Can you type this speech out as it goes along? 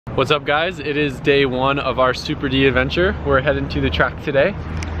What's up guys? It is day one of our Super D adventure. We're heading to the track today.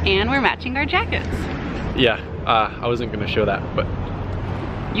 And we're matching our jackets. Yeah, I wasn't gonna show that, but.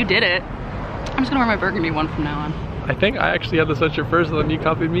 You did it. I'm just gonna wear my burgundy one from now on. I think I actually had the sweatshirt first and then you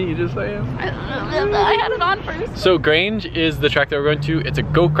copied me, just saying. I had it on first. So Grange is the track that we're going to. It's a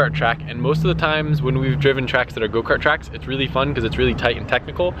go-kart track, and most of the times when we've driven tracks that are go-kart tracks, it's really fun because it's really tight and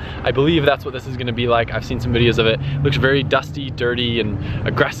technical. I believe that's what this is gonna be like. I've seen some videos of it. It looks very dusty, dirty, and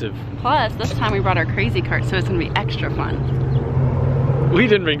aggressive. Plus, this time we brought our crazy cart, so it's gonna be extra fun. We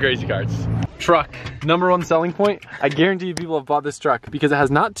didn't bring crazy carts. Truck, #1 selling point. I guarantee people have bought this truck because it has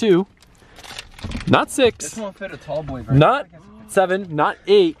not 2, not 6, this won't fit a tall boy, not 7, not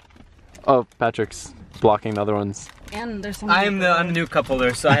 8. Oh, Patrick's blocking the other ones. And there's some. I'm the new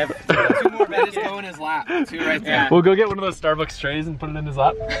coupler, so I have 2 more that just go in his lap. 2 right there. We'll go get one of those Starbucks trays and put it in his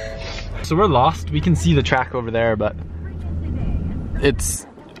lap. So we're lost. We can see the track over there, but it's.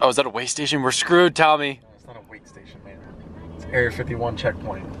 Oh, is that a way station? We're screwed, Tommy. It's not a wait station, man. It's Area 51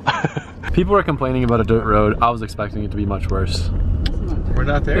 checkpoint. People are complaining about a dirt road. I was expecting it to be much worse. We're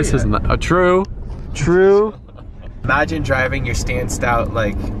not there This yet. isn't true. Imagine driving your stanced out,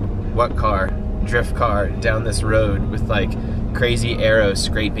 like, what car? Drift car down this road with like crazy arrows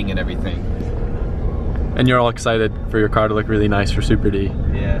scraping and everything. And you're all excited for your car to look really nice for Super D.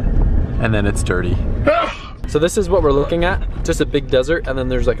 Yeah. And then it's dirty. So this is what we're looking at. Just a big desert, and then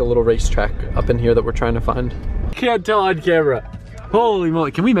there's like a little racetrack up in here that we're trying to find. Can't tell on camera. Holy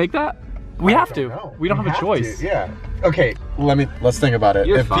moly, can we make that? We have to. know. We don't have a choice. Yeah. Okay, let's think about it.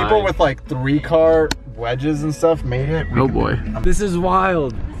 You're if fine. people with like 3-car wedges and stuff made it, Oh boy. This is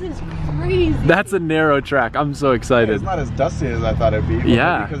wild. This is crazy. That's a narrow track. I'm so excited. it's not as dusty as I thought it'd be.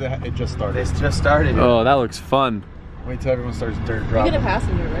 Yeah. Because it just started. This just started. Oh, that looks fun. Wait till everyone starts dirt You dropping. get a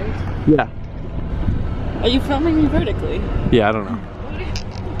passenger, right? Yeah. Are you filming me vertically? Yeah, I don't know.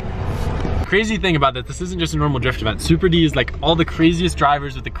 Crazy thing about this isn't just a normal drift event. Super D is like all the craziest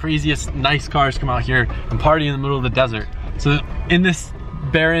drivers with the craziest nice cars come out here and party in the middle of the desert. So in this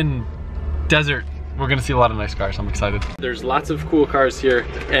barren desert, we're gonna see a lot of nice cars. I'm excited. There's lots of cool cars here,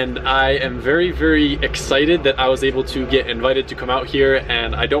 and I am very, very excited that I was able to get invited to come out here,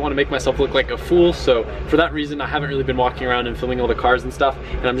 and I don't wanna make myself look like a fool, so for that reason, I haven't really been walking around and filming all the cars and stuff,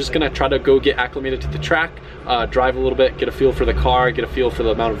 and I'm just gonna try to go get acclimated to the track, drive a little bit, get a feel for the car, get a feel for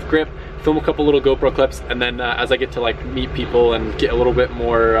the amount of grip, film a couple little GoPro clips, and then as I get to like meet people and get a little bit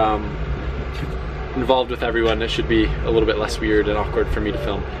more involved with everyone, it should be a little bit less weird and awkward for me to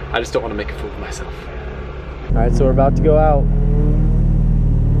film. I just don't want to make a fool of myself. All right, so we're about to go out.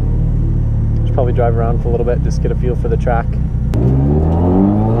 Should probably drive around for a little bit, just get a feel for the track.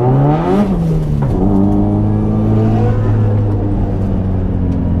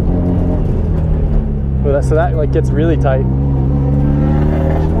 So that like gets really tight.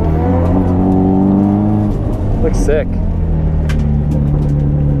 Looks sick.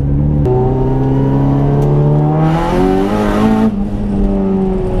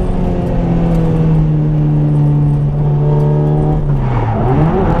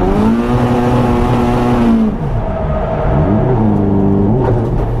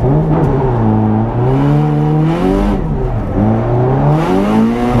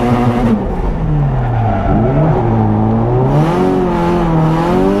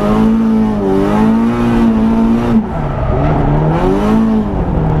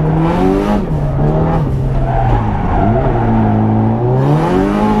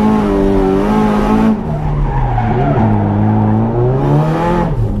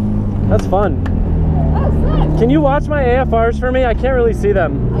 That's fun. Oh, sick. Can you watch my AFRs for me? I can't really see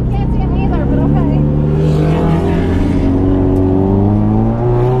them. I can't see him either, but okay.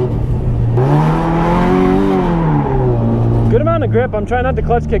 Good amount of grip. I'm trying not to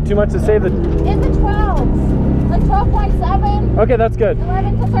clutch kick too much to save the... In the 12s. Like 12.7. Okay, that's good.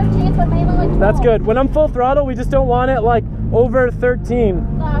 11 to 13, but mainly like 12. That's good. When I'm full throttle, we just don't want it like over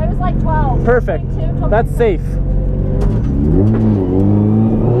 13. No, it was like 12. Perfect. 12.2, That's safe.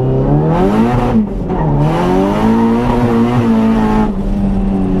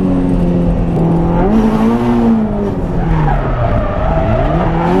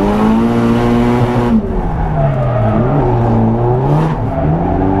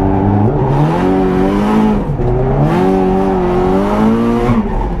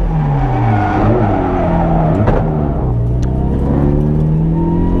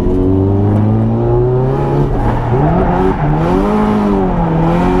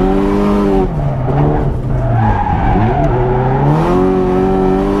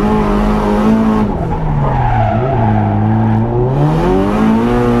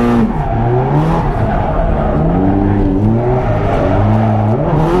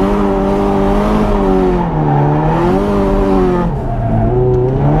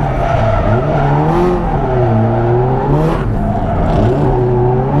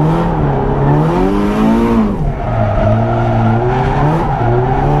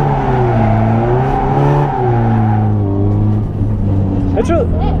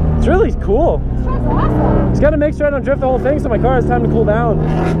 Just gotta make sure I don't drift the whole thing so my car has time to cool down.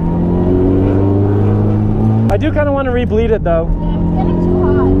 I do kind of want to re-bleed it though. Yeah, it's getting too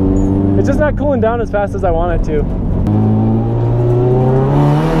hot. It's just not cooling down as fast as I want it to.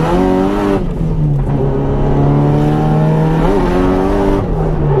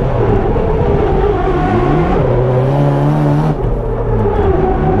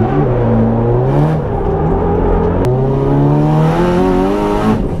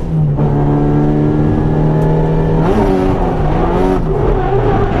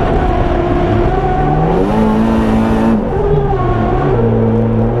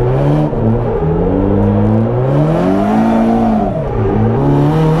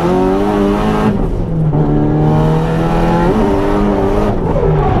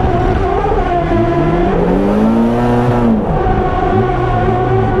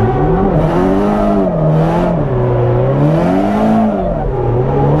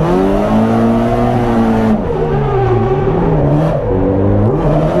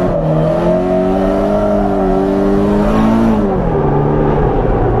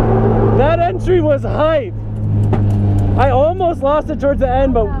 Was hype. I almost lost it towards the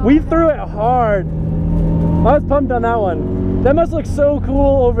end, but we threw it hard. I was pumped on that one. That must look so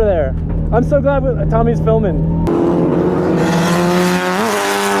cool over there. I'm so glad Tommy's filming.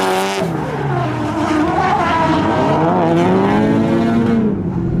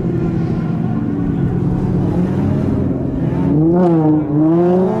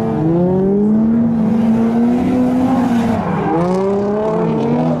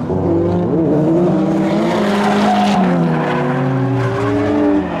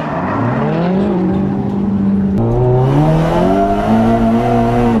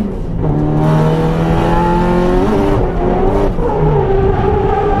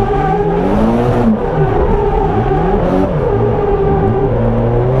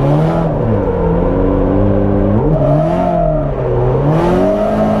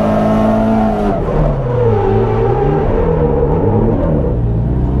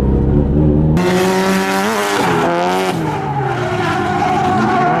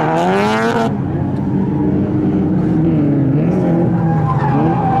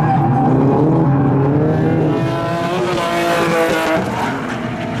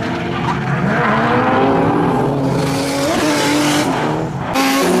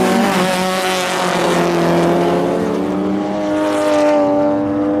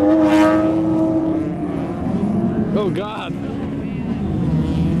 Oh God.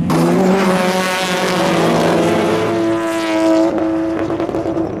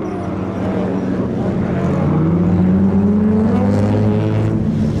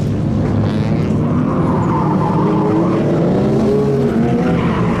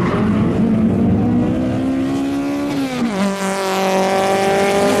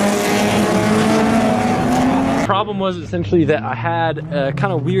 Problem was essentially that I had a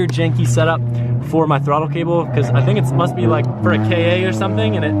kind of weird janky setup for my throttle cable, because I think it must be like for a KA or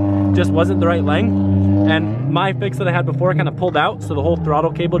something, and it just wasn't the right length. And my fix that I had before kind of pulled out, so the whole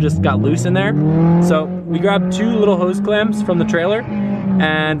throttle cable just got loose in there. So we grabbed 2 little hose clamps from the trailer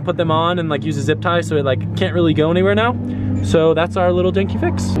and put them on and like use a zip tie so it like can't really go anywhere now. So that's our little janky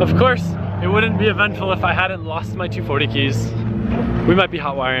fix. Of course, it wouldn't be eventful if I hadn't lost my 240 keys. We might be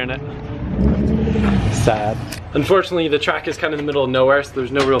hot wiring it. Sad. Unfortunately, the track is kind of in the middle of nowhere, so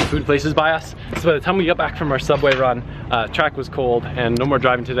there's no real food places by us. So by the time we got back from our Subway run, track was cold and no more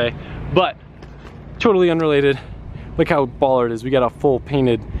driving today. But totally unrelated, look how baller it is. We got a full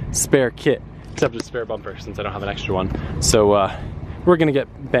painted spare kit, except a spare bumper since I don't have an extra one. So we're gonna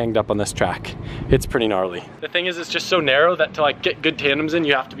get banged up on this track. It's pretty gnarly. The thing is, it's just so narrow that to like get good tandems in,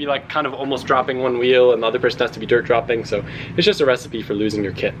 you have to be like kind of almost dropping one wheel and the other person has to be dirt dropping. So it's just a recipe for losing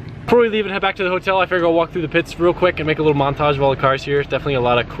your kit. Before we leave and head back to the hotel, I figure I'll walk through the pits real quick and make a little montage of all the cars here. Definitely a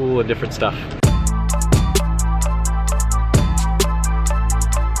lot of cool and different stuff.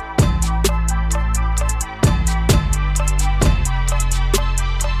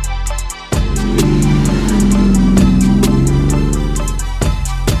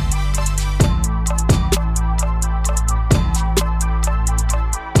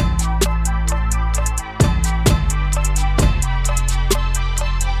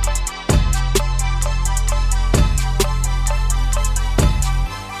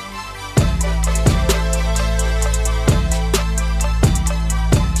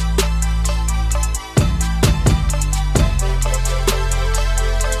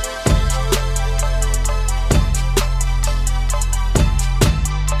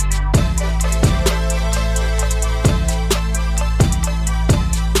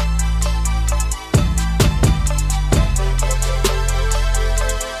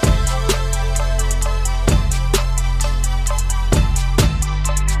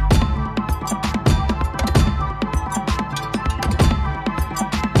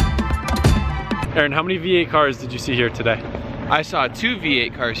 Aaron, how many V8 cars did you see here today? I saw 2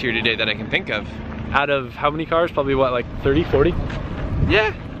 V8 cars here today that I can think of. Out of how many cars? Probably what, like 30, 40?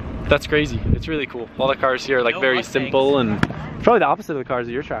 Yeah. That's crazy. It's really cool. All the cars here are like No very Mustangs. simple and probably the opposite of the cars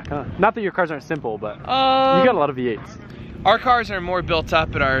at your track, huh? Not that your cars aren't simple, but you got a lot of V8s. Our cars are more built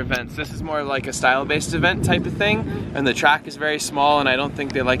up at our events. This is more like a style-based event type of thing, and the track is very small, and I don't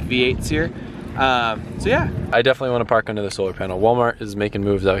think they like V8s here. So yeah. I definitely want to park under the solar panel. Walmart is making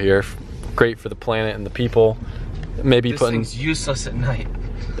moves out here. Great for the planet and the people. Maybe This putting... thing's useless at night.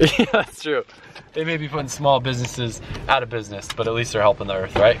 Yeah, that's true. They may be putting small businesses out of business, but at least they're helping the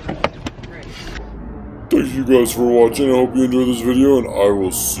earth, right? Thank you guys for watching. I hope you enjoyed this video, and I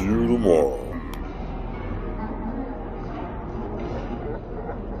will see you tomorrow.